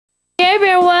Care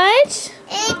Bear what?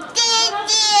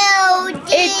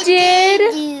 It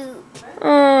did.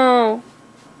 Oh.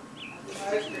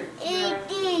 It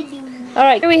did. All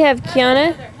right, here we have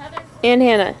Kiana and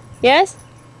Hannah. Yes?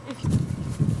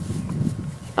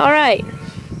 All right.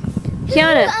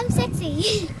 Kiana. Ooh, I'm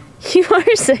sexy. You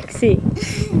are sexy.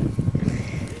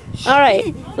 All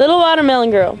right, little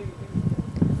watermelon girl.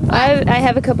 I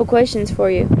have a couple questions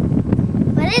for you.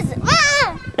 What is it?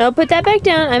 Ah! No, put that back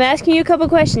down. I'm asking you a couple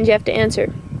questions you have to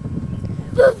answer.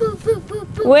 Boo, boo, boo, boo,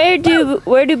 boo. Where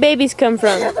do babies come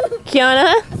from?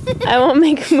 Kiana, I won't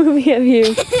make a movie of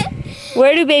you.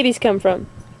 Where do babies come from?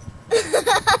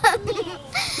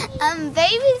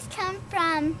 Babies come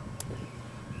from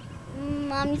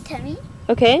mommy's tummy.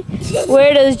 Okay.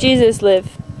 Where does Jesus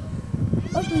live?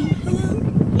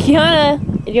 Kiana,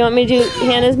 do you want me to do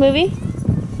Hannah's movie?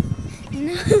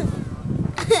 No.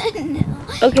 No.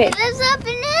 Okay. It lives up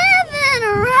in heaven,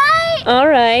 alright? All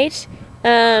right.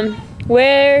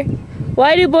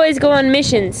 Why do boys go on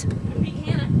missions?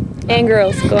 And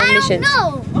girls go on missions. I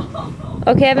don't know.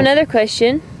 Okay, I have another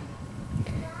question.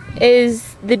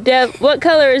 What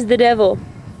color is the devil?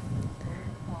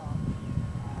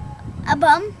 A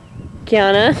bum?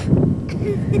 Kiana?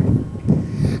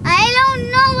 I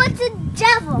don't know what's a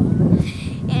devil.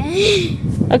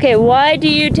 Okay, why do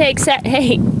you take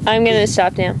Hey, I'm gonna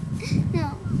stop now. No.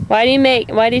 Why do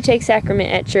you take sacrament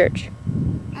at church?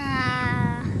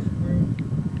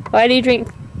 Why do you drink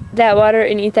that water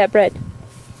and eat that bread?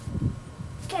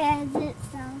 Because it's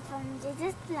from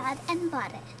Jesus' blood and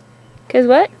butter. Cause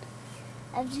what?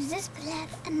 Of Jesus' blood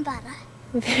and butter.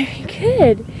 Very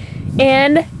good.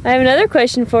 And I have another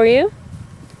question for you.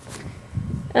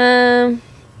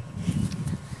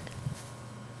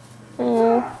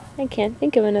 Oh, I can't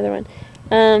think of another one.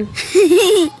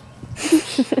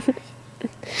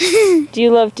 Do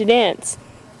you love to dance?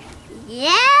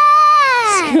 Yes!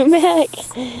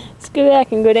 Let's go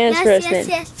back and go dance for us then.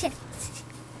 Yes.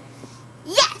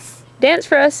 Yes! Dance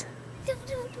for us. Do,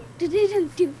 do, do, do,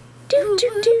 do. Do,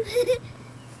 do, do.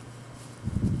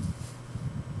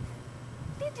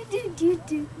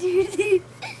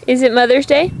 Is it Mother's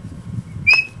Day?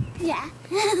 Yeah.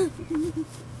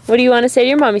 What do you want to say to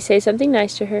your mommy? Say something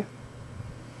nice to her.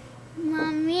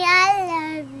 Mommy,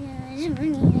 I love you.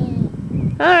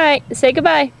 All right, say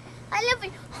goodbye. I love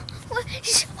you.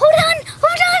 Hold on,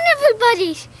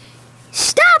 everybody.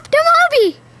 Stop the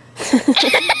movie.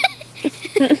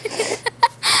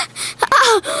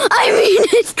 Oh, I mean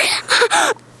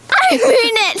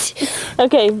it.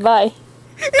 Okay, bye.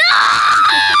 No!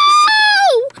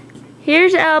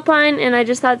 Here's Alpine, and I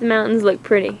just thought the mountains look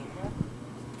pretty.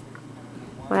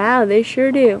 Wow, they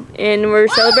sure do. And we're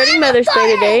celebrating Mother's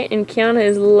Day today, and Kiana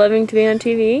is loving to be on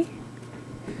TV.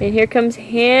 And here comes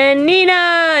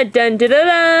Hannah. Dun dun dun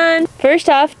dun. First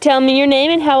off, tell me your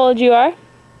name and how old you are.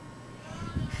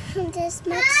 This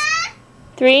much.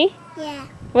 3? Yeah.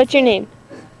 What's your name?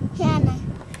 Hannah.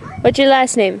 What's your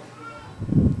last name?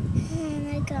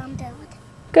 Hannah Gondold.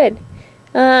 Good.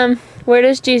 Where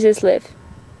does Jesus live?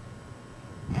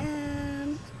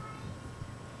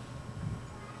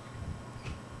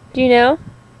 Do you know?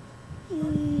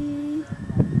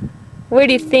 Where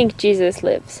do you think Jesus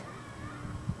lives?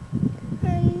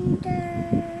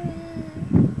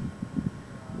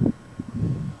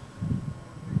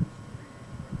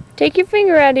 Take your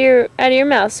finger out of your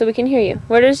mouth so we can hear you.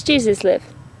 Where does Jesus live?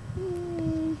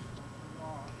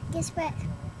 Guess what?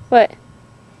 What?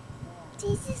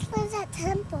 Jesus lives at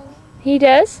temple. He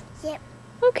does? Yep.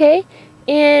 Okay.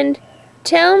 And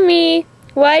tell me,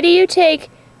 why do you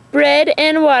take bread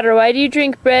and water? Why do you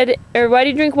drink water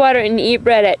and eat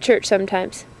bread at church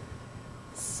sometimes?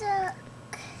 So,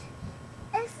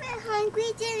 if we're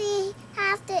hungry, then we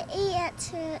have to eat at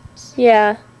church.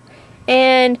 Yeah.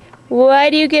 And why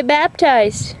do you get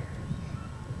baptized?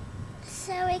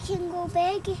 So we can go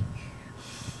big.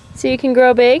 So you can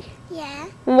grow big? Yeah.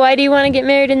 And why do you want to get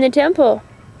married in the temple?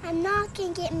 I'm not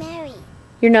going to get married.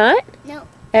 You're not? No.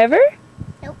 Ever?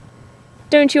 Nope.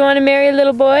 Don't you want to marry a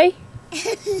little boy?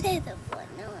 Little boy,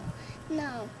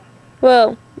 no.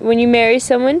 Well, when you marry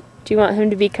someone, do you want him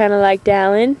to be kind of like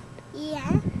Dallin?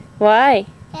 Yeah. Why?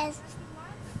 Yes.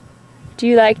 Do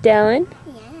you like Dallin?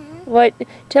 Yeah.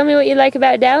 Tell me what you like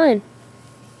about Dallin.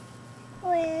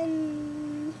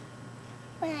 When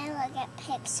I look at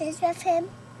pictures with him.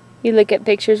 You look at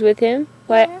pictures with him?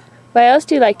 Yeah. Why else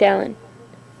do you like Dallin?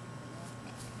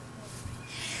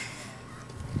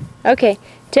 Okay,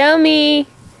 tell me,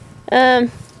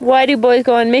 why do boys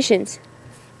go on missions?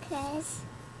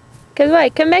 Because Why?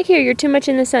 Come back here, you're too much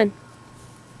in the sun.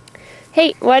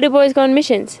 Hey, why do boys go on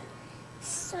missions?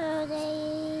 so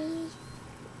they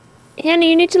Hannah,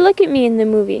 you need to look at me in the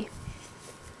movie.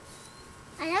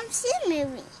 I don't see a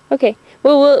movie. Okay.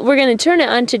 Well, we're going to turn it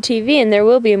onto TV and there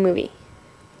will be a movie.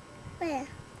 Where?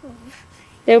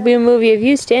 There will be a movie of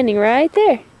you standing right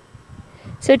there.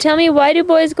 So tell me, why do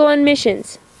boys go on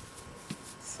missions?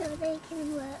 So they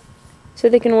can work. So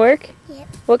they can work? Yep.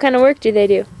 What kind of work do they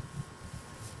do?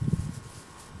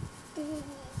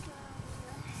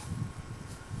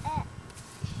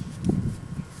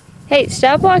 Hey,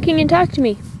 stop walking and talk to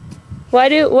me.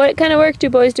 What kind of work do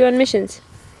boys do on missions?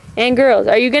 And girls,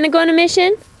 are you going to go on a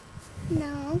mission?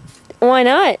 No. Why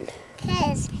not?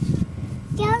 Because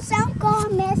girls don't go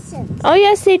on missions. Oh,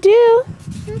 yes, they do.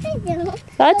 No, they don't.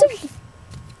 Lots of...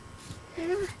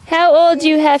 How old do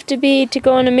you have to be to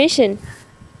go on a mission?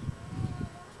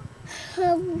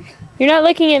 You're not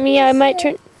looking at me. I might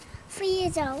turn... 3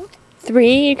 years old.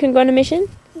 3? You can go on a mission?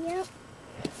 Yep.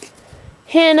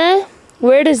 Hannah,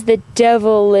 where does the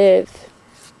devil live?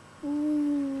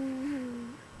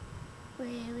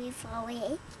 Very far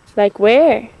away. Like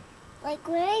where? Like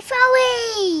very far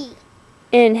away.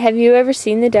 And have you ever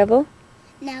seen the devil?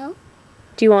 No.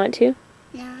 Do you want to?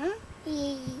 No.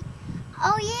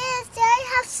 Oh yes,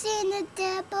 I have seen the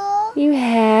devil. You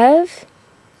have?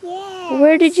 Yes.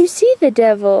 Where did you see the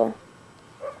devil?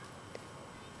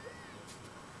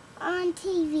 On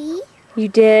TV. You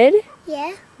did?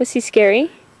 Yeah. Was he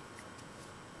scary?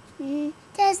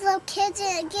 There's little kids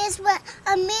and guess what?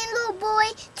 A mean little boy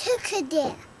took her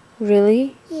there.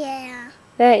 Really? Yeah.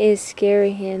 That is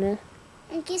scary, Hannah.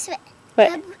 And guess what?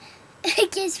 What?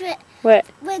 Guess what? What?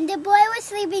 When the boy was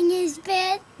sleeping in his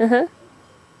bed, Uh-huh.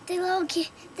 the little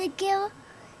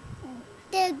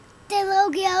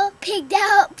girl picked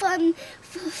out from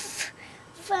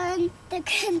the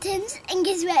curtains, and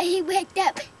guess what? He waked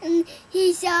up and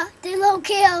he saw the little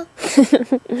girl.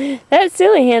 That's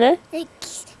silly, Hannah.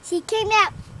 She came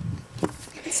out.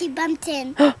 She bumped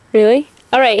in. Really?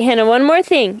 All right, Hannah, one more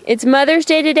thing. It's Mother's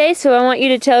Day today, so I want you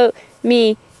to tell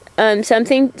me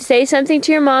something. Say something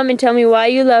to your mom and tell me why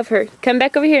you love her. Come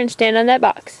back over here and stand on that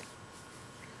box.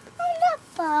 On that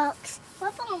box.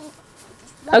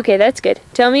 Okay, that's good.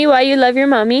 Tell me why you love your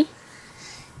mommy.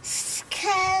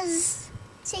 Because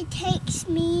she takes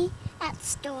me at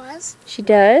stores. She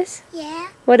does? Yeah.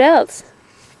 What else?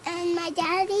 And my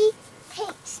daddy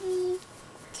takes me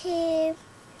to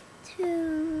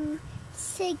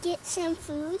get some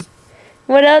food.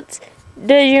 What else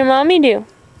does your mommy do?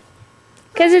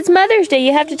 Because it's Mother's Day.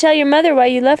 You have to tell your mother why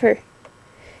you love her.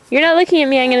 You're not looking at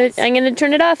me. I'm gonna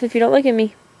turn it off if you don't look at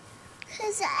me.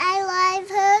 Because I love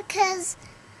her. Because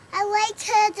I like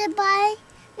her to buy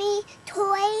me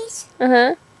toys.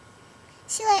 Uh-huh.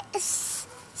 She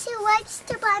likes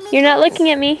to buy me You're not toys. looking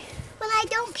at me. When I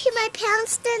don't pee my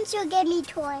pants, then she'll get me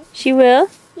toys. She will?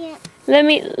 Yeah. Let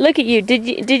me look at you.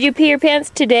 Did you pee your pants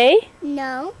today?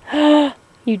 No.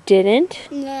 You didn't?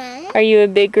 No. Are you a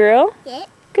big girl? Yeah.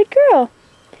 Good girl.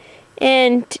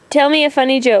 And tell me a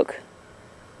funny joke.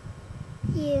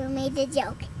 You made a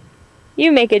joke.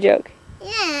 You make a joke.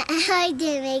 Yeah, I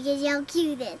did make a joke.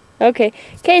 You did. Okay.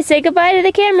 Okay, say goodbye to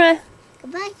the camera.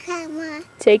 Goodbye, Grandma.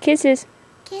 Say kisses.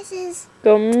 Kisses.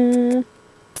 Go.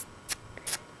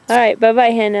 All right.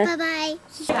 Bye-bye, Hannah. Bye-bye.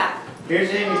 Here's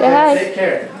Amy. Say hi. Take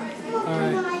care.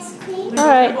 All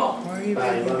right.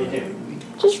 Bye. Love you too.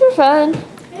 Just for fun.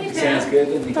 Sounds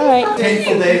good. All right.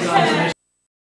 Painful days on the mission.